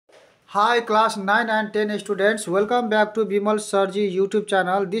Hi class 9 and 10 students, welcome back to Bimal Sarji YouTube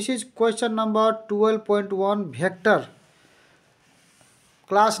channel. This is question number 12.1 vector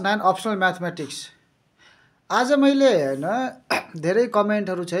class 9 optional mathematics. आज मैले हैन धेरै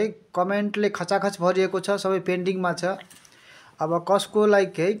कमेन्टहरु छ है, कमेन्टले खचाखच भरिएको छ, सबै पेन्डिङमा छ। अब कसको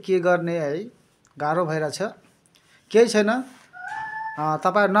लाइक है के गर्ने है गाह्रो भइराछ। केही छैन,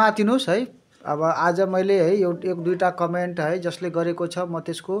 तपाईहरु नआतिनुस् है। अब आज मैले है एक दुईटा कमेन्ट है जसले गरेको छ म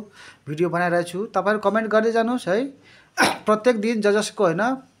त्यसको भिडियो बनाइरहेको छु। तपाईहरु कमेन्ट गर्दै जानुस् है। प्रत्येक दिन जसको हैन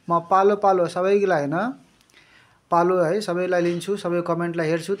म पालो पालो सबैलाई हैन पालो है सबैलाई लिन्छु, सबै कमेन्टलाई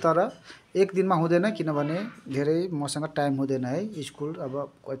हेर्छु, तर एक दिनमा हुँदैन किनभने धेरै मसँग टाइम हुँदैन है। स्कुल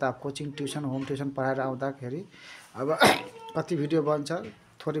अब यता कोचिङ ट्युसन होम ट्युसन पढाएर आउँदाखेरि अब कति भिडियो बन्छ,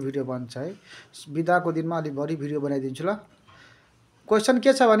 थोरै भिडियो बन्छ है। बिदाको दिनमा अलि बढी भिडियो बनाइदिन्छु ल। क्वेश्चन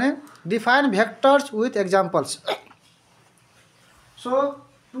के छ भने define vectors with examples. So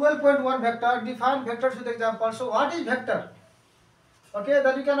 12.1 vector, define vectors with examples. So what is vector? Okay,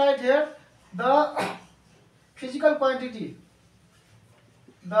 then you can write here the physical quantity.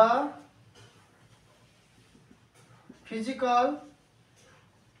 The physical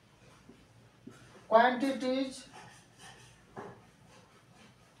quantities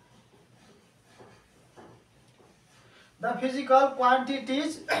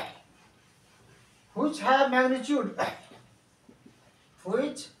which have magnitude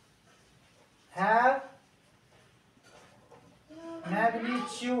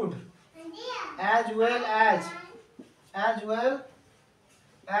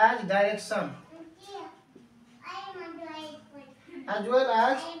as well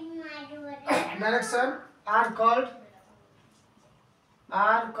as direction are called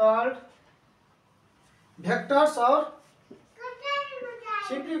vectors, or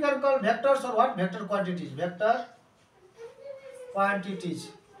simply you can call vectors or what? Vector quantities.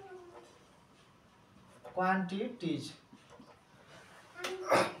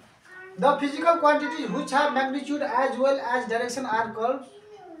 The physical quantities which have magnitude as well as direction are called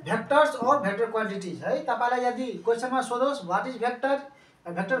vectors or vector quantities. है तपाईलाई यदि क्वेशनमा सोधोस् what is vector?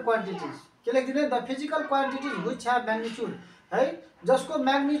 Vector quantities के लेख्दिने? The physical quantities which have magnitude है, जसको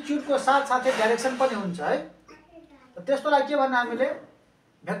magnitude को साथ साथै direction पनि हुन्छ है। त्यसकोलाई के भन्ने हामीले?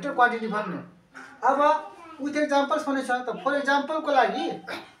 भेक्टर क्वान्टिटी भन्ने। अब विथ एक्जाम्पल्स पनि छ। त फर एक्जाम्पल को लागि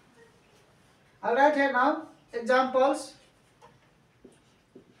I'll write here now examples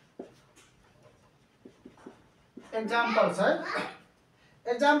है।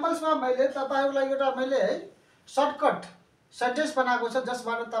 एक्जाम्पल्स मा मैले तपाईहरुलाई एउटा मैले है सर्टकट सेन्टेन्स बनाएको छ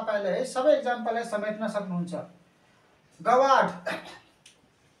जसबाट तपाईले है सबै एक्जाम्पललाई समेट्न सक्नुहुन्छ। गवाड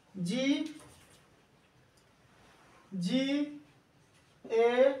G A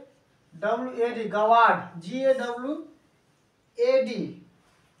W A D गवाड G A W A D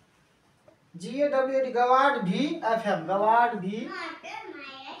गवाड V F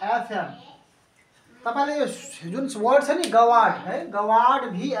M तपाईले यो जुन वर्ड छ नि गवाड है, गवाड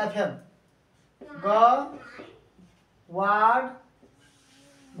V F M गवाड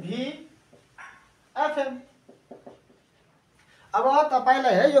V F M। अब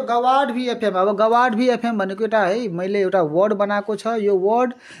तपाईलाई है यो गवाड भी एफएम, अब गवाड भी एफएम भनेको एउटा है मैले एउटा वर्ड बनाएको छ। यो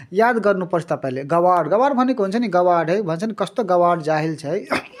वर्ड याद गर्नुपर्छ तपाईले। गवाड भनेको हुन्छ नि गवाड है, भन्छ नि कस्तो गवाड जाहिल छ है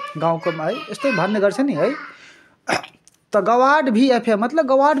गाउँको है, यस्तै भन्ने गर्छ नि है। त गवाड भी एफएम मतलब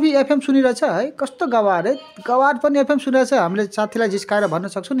गवाड भी एफएम सुनिरहेछ है, कस्तो गवाड है, गवाड पनि एफएम सुनिरहेछ। हामीले साथीलाई जिस्काएर भन्न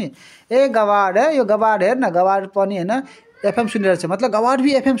सक्छौं नि, ए गवाड है, यो गवाड हेर न, गवाड पनि हैन एफएम सुनिरहेछ मतलब गवाड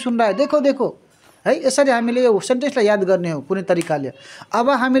भी एफएम सुन रहा है, देखो है। यसरी हामीले यो सेन्टेन्सलाई याद गर्ने हो कुनै तरिकाले। अब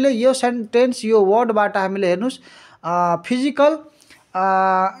हामीले यो सेन्टेन्स यो वर्डबाट हामीले हेर्नुस् फिजिकल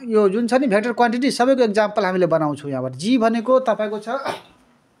यो जुन छ नि भेक्टर क्वान्टिटी सबैको एक्जाम्पल हामीले बनाउँछौं। यहाँबाट जी भनेको तपाईको छ,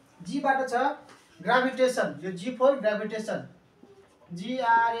 जी बाट छ ग्राभिटेसन, यो जी फर ग्राभिटेसन,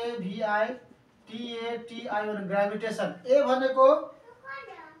 GRAVITATION ग्राभिटेसन। ए भनेको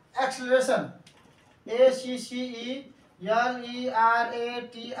acceleration,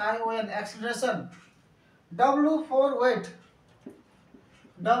 ACCELERATION acceleration. W for weight,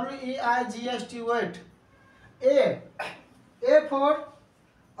 WEIGHT weight। A for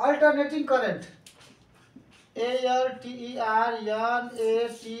alternating current,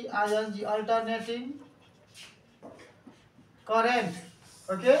 ALTERNATING alternating current।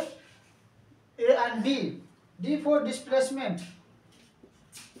 Okay, A and D for displacement,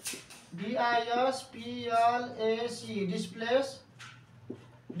 DISPLAC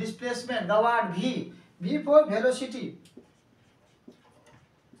displacement गवाड V for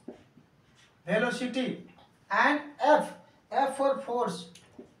velocity and F for force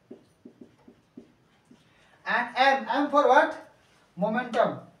and M for what?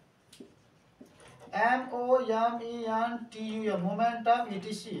 Momentum। MOMENTUM momentum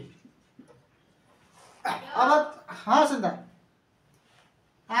ETC। अब हाँ सुन्दा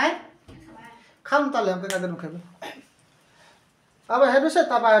आए खाउँ त ल्याउँ कादैन खाइबो। अब हेर्नुहोस् है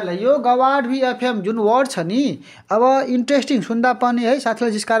तपाईँहरूलाई यो गवाड भी एफएम जुन वर्ड छ नि, अब इन्ट्रेस्टिङ सुन्दा पनि है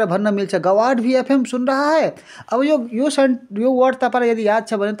साथीलाई जिस्काएर भन्न मिल्छ गवाड भी एफएम सुन रहा है। अब यो वर्ड तपाईँलाई यदि याद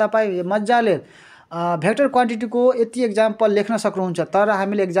छ भने तपाईँ मजाले भेक्टर क्वान्टिटीको यति एक्जाम्पल लेख्न सक्नुहुन्छ। तर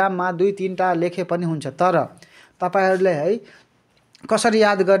हामीले एक्जाममा 2-3टा लेखे पनि हुन्छ। तर तपाईँहरूले है कसरी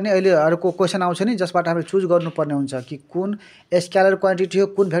याद गर्ने, अहिले अर्को क्वेसन आउँछ नि जसबाट हामीले चुज गर्नुपर्ने हुन्छ कि कुन स्केलर क्वान्टिटी हो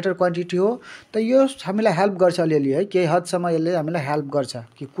कुन भेक्टर क्वान्टिटी हो। त यो हामीलाई हेल्प गर्छ अलिअलि है, केही हदसम्म यसले हामीलाई हेल्प गर्छ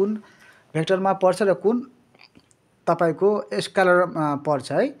कि कुन भेक्टरमा पर्छ र कुन तपाईँको स्केलरमा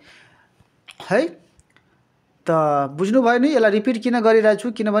पर्छ है। त बुझ्नुभयो नि, यसलाई रिपिट किन गरिरहेको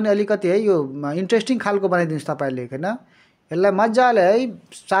छु किनभने अलिकति है यो इन्ट्रेस्टिङ खालको बनाइदिनुहोस् तपाईँले हैन। यसलाई मजाले है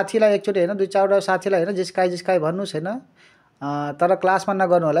साथीलाई एकचोटि हैन 2-4वटा साथीलाई हैन जिस्काई भन्नुहोस् हैन। तर क्लासमा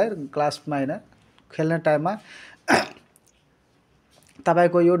नगर्नु होला है, क्लासमा हैन खेल्ने टाइममा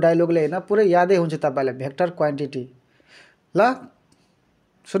तपाईको यो डायलगले हैन पुरै यादै हुन्छ तपाईलाई भेक्टर क्वान्टिटी। ल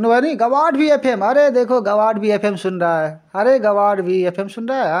सुन्नुभयो नि, गवाड भी एफएम, अरे देखो गवाड भी एफएम सुन रहा है, अरे गवाड भी एफएम सुन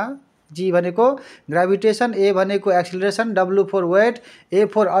रहा है। जी भनेको ग्रेभिटेसन, ए भनेको acceleration, W for weight, A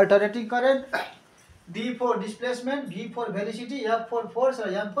for alternating current, D for displacement, V for velocity, F for force र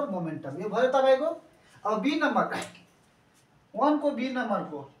M फॉर मोमेन्टम। यो भयो तपाईको। अब बी नम्बर 1 को बी नंबर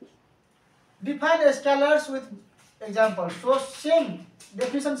को define scalars with example. So same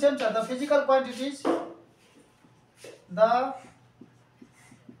definition same छ। The physical quantities, the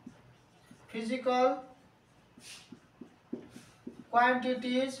physical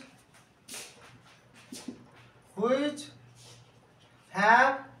quantities which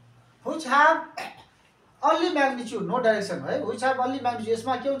have only magnitude no direction है, which have only magnitude।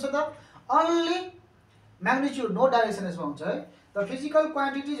 यसमा के हुन्छ त only magnitude no direction यसमा हुन्छ है। the physical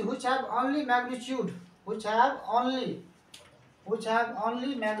quantities which have only magnitude, which have only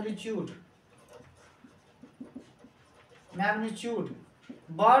magnitude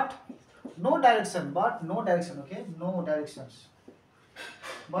but no direction, okay, no directions,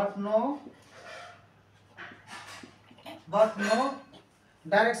 but no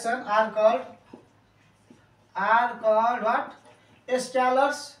direction are called what?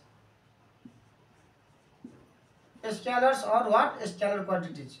 Scalars or what? Scalar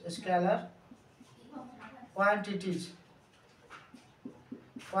quantities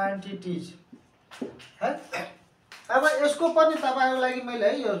है। अब यसको पनि तपाईहरुको लागि मैले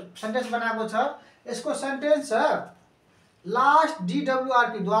है यो सेन्टेन्स बनाएको छ। यसको सेन्टेन्स छ लास्ट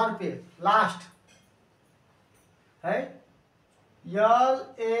DWRP द्वार पे, लास्ट है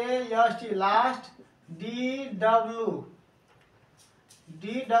LAST लास्ट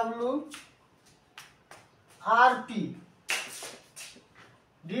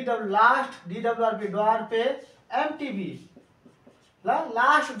लास्ट DWRP द्वार पे MTB,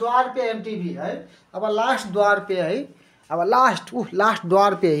 लास्ट द्वार पे MTB है। अब लास्ट द्वार पे है, अब लास्ट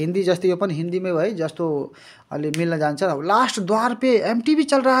द्वार पे हिंदी जस्तै यो पनि हिंदी में है जस्तो अलि मिल्न जान्छ। अब लास्ट द्वार पे MTB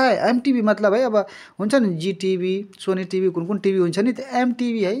चल रहा है। MTB मतलब है अब हुन्छ नि GTV, सोनी टिभी, कुन टिभी हुन्छ नि त्यो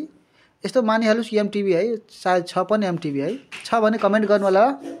MTB है। यस्तो मानिहाल्नुस् MTB है, सायद छ पनि MTB है। छ भने कमेन्ट गर्नु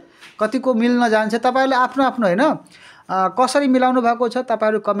होला कतिको मिल्न जान्छ। तपाईहरुले आफ्नो आफ्नो हैन कसरी मिलाउनु भएको छ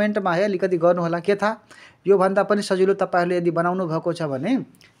तपाईहरु कमेन्टमा है अलिकति गर्नु होला। के थाहा यो भन्दा पनि सजिलो तपाईहरुले यदि बनाउनु भएको छ भने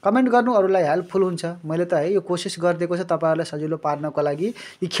कमेन्ट गर्नु, अरूलाई हेल्पफुल हुन्छ। मैले त है यो कोशिश गर्दिएको छ तपाईहरुलाई सजिलो पार्नको लागि।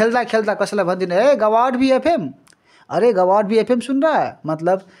 यी खेल्दा खेल्दा कसैलाई भन्दिनु ए गवाड भी एफएम, अरे गवाड भी एफएम सुन रहा है,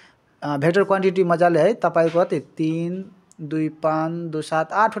 मतलब भेक्टर क्वान्टिटी मजाले है तपाईको 3 2 5 2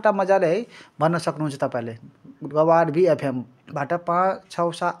 7 8 वटा मजाले है भन्न सक्नुहुन्छ तपाईले। गवाड भी एफएम बाट 5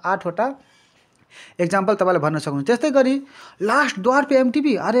 6 7 8 वटा एग्जाम्पल तपाईले भन्न सक्नुहुन्छ। त्यस्तै गरी लास्ट द्वार पे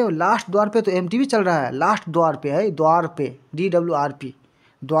MTB, अरे लास्ट द्वार पे तो MTB चल रहा है, लास्ट द्वार पे है, द्वार पे DWRP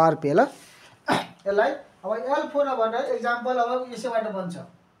द्वार पे। ल यसलाई अब L4 बाट एग्जाम्पल अब यसैबाट बन्छ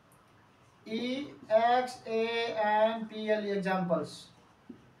EXAMPL एक्जाम्पल्स।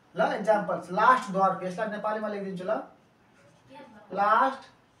 ल एक्जाम्पल्स लास्ट द्वार पे, यसलाई नेपालीमा लेखिदिन्छु ल। लास्ट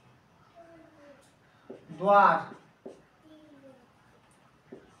द्वार,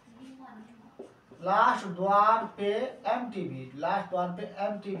 लास्ट द्वार पे MTB, लास्ट द्वार पे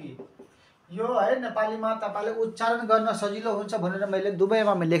MTB। यो है नेपालीमा तपाईले उच्चारण गर्न सजिलो हुन्छ भनेर मैले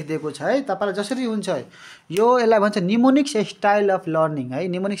दुबईमा मैले लेखिदिएको छ है। तपाईलाई जसरी हुन्छ यो यसलाई भन्छ निमोनिक्स स्टाइल अफ लर्निङ है।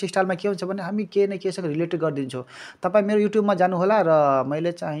 निमोनिक्स स्टाइलमा के हुन्छ भने हामी के न केसँग रिलेटेड गरिदिन्छौँ। तपाई मेरो युट्युबमा जानु होला र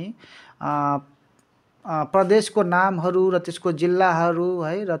मैले चाहिँ प्रदेशको नामहरू र त्यसको जिल्लाहरू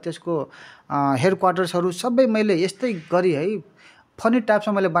है र त्यसको हेड क्वार्टर्सहरू सबै मैले यस्तै गरी है फनी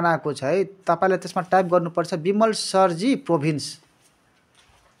टाइपमा मैले बनाएको छ है। तपाईले त्यसमा टाइप गर्नुपर्छ विमल सरजी प्रोभिन्स।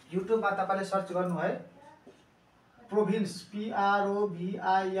 युट्युबमा तपाईले सर्च गर्नु है, प्रोभिन्स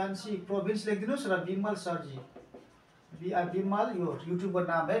PROVINC प्रोभिन्स लेखिदिनुस् र विमल सरजी विमल, यो युट्युबको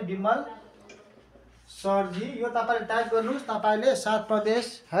नाम है विमल सरजी। यो तपाईले टाइप गर्नुस्। तपाईले 7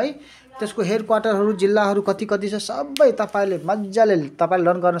 प्रदेश है, त्यसको हेड क्वार्टरहरू जिल्लाहरू कति कति छ सबै तपाईले मज्जाले तपाईले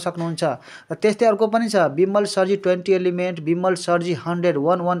लर्न गर्न सक्नुहुन्छ। र त्यस्तै अर्को पनि छ विमल सरजी 20 एलिमेन्ट, विमल सरजी 100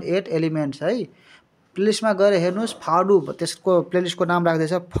 118 एलिमेन्ट्स है। प्लेलिस्टमा गएर हेर्नुस्। फाडु त्यसको प्लेलिस्टको नाम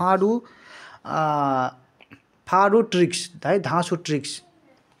राख्दैछ फाडु ट्रिक्स है, धाँसु ट्रिक्स।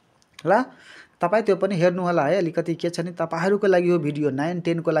 ल तपाई त्यो पनि हेर्नु होला है। अलिकति के छ नि तपाईहरुको लागि यो भिडियो 9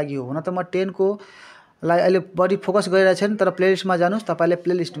 10 को लागि हो। हुन त म 10 को लागि अहिले बढी फोकस गरिरहेको छैन, तर प्लेलिस्टमा जानुस्। तपाईले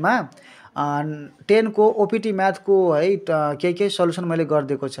प्लेलिस्टमा 10 को ओपीटी म्याथको है के सल्युसन मैले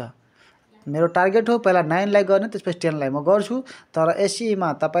गरिदिएको छ। मेरो टार्गेट हो पहिला 9 लाई गर्ने, त्यसपछि 10 लाई म गर्छु। तर एसई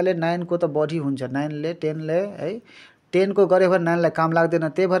मा तपाईले 9 को त बढी हुन्छ, 9 ले 10 ले है। 10 को गरे भने 9 लाई काम लाग्दैन,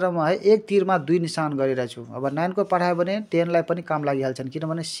 त्यही भएर म है एक तीरमा 2 निशान गरिरहेको छु। अब 9 को पढायो भने 10 लाई पनि काम लागिहाल्छन्,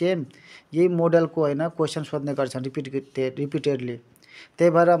 किनभने सेम यही मोडलको हैन क्वेशन सोध्ने गर्छन् रिपिटेडली।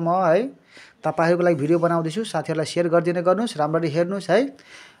 त्यही भएर म है तपाईहरुको लागि भिडियो बनाउँदैछु। साथीहरुलाई शेयर गरिदिने गर्नुस्, राम्ररी हेर्नुस् है।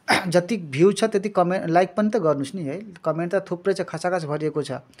 जति भ्यू छ त्यति कमेन्ट लाइक पनि त गर्नुस् नि है। कमेन्ट त थुप्रै छ, खचाखच भरिएको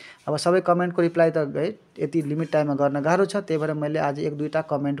छ। अब सबै कमेन्टको रिप्लाई त है यति लिमिट टाइममा गर्न गाह्रो छ। त्यही भएर मैले आज 1 2टा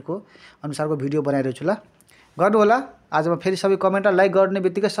कमेन्टको अनुसारको भिडियो बनाइरहेको छु। ल गर्नु होला। आज म फेरि सबै कमेन्टलाई लाइक गर्ने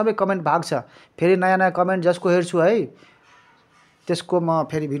बित्तिकै सबै कमेन्ट भाग्छ। फेरि नयाँ नयाँ कमेन्ट जसको हेर्छु है त्यसको म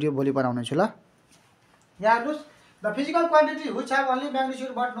फेरि भिडियो भोलि बनाउने छु। ल यहाँ हेर्नुस्। The physical quantity which have only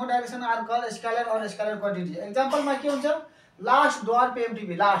magnitude but no direction are called scalar or scalar quantity. Example मा के हुन्छ? लास्ट द्वार pay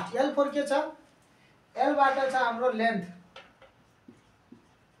MTB last L four के छ? L बाट छ हाम्रो लेन्थ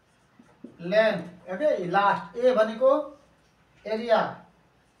ओके। लास्ट A भनेको एरिया,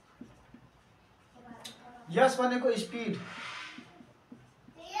 S भनेको स्पीड,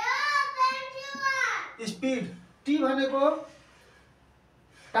 T भनेको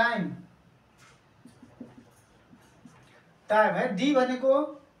टाइम है, D भनेको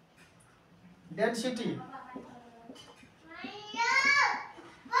डेन्सिटी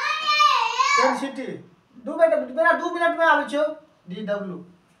 2 मिनट में आवे छो। D W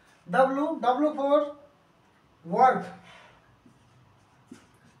for work,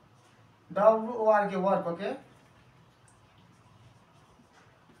 WOR के work okay.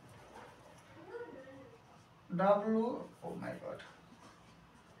 Oh my God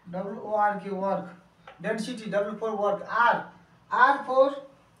WOR के work, density W for work, R for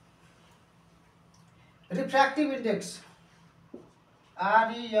refractive index,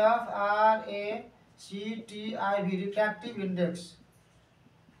 REFRACTIV refractive index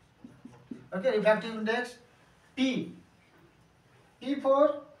okay. Refractive index P for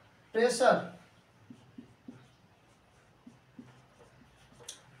pressure,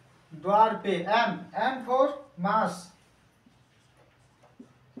 द्वार pay, M for mass,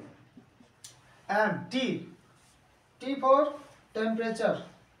 T for temperature,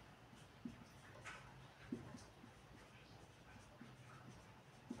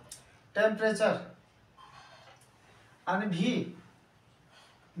 and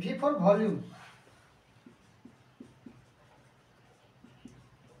V for volume।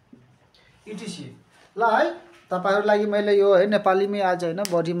 etc। ल है तपाईहरुको लागि मैले यो है नेपालीमै आज हैन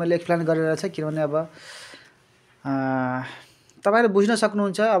बढी मैले एक्सप्लेन गरेर छ, किनभने अब तपाईहरु बुझ्न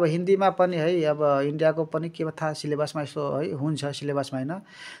सक्नुहुन्छ। अब हिन्दीमा पनि है, अब इन्डियाको पनि के थाहा सिलेबसमा यसो है हुन्छ सिलेबसमा हैन।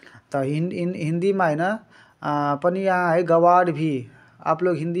 त हिन्दीमा हैन पनि यहाँ है गवाड भी, आप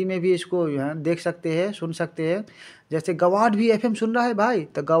लोग हिंदी में भी इसको देख सकते हैं, सुन सकते हैं। जैसे गवाड भी FM सुन रहा है भाई,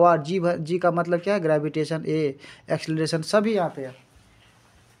 तो गवाड जी का मतलब क्या है? ग्रेविटेशन, A एक्सीलरेशन सभी यहाँ पे है।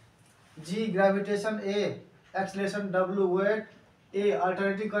 G gravitation, A acceleration, W weight, A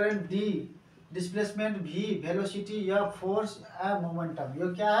alternative current, D displacement, V velocity, F force, M momentum.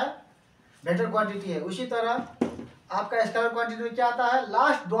 ये क्या है? वेक्टर क्वांटिटी है। उसी तरह आपका स्केलर क्वांटिटी में क्या आता है?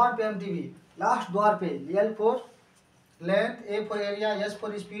 लास्ट द्वार पे MTV, लास्ट द्वार pay L four length, A for area, S for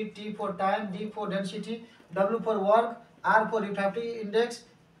speed, T for time, D for density, W for work, R for refractive index,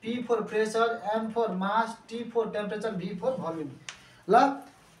 P for pressure, M for mass, T for temperature, V for volume। ल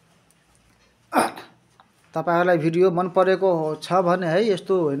तपाईहरुलाई video मन परेको छ भने है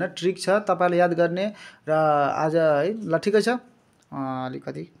यस्तो हैन trick छ तपाईले याद गर्ने। र आज है ल ठिकै छ।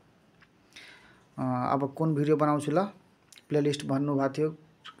 अलिकति अब कुन भिडियो बनाउँछु ल, प्लेलिस्ट भन्नु भएको थियो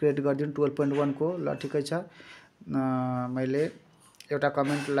क्रिएट गरिदिनु 12.1 को। ल ठिकै छ। मैले एउटा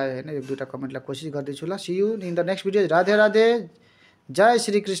कमेन्टलाई हैन 1 2टा कमेन्टलाई कोशिश गर्दै छु। ल C you in the next video. Radhe Radhe, जय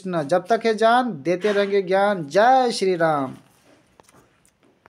श्री कृष्ण। जब तक है जान देते रहेंगे ज्ञान। जय श्री राम।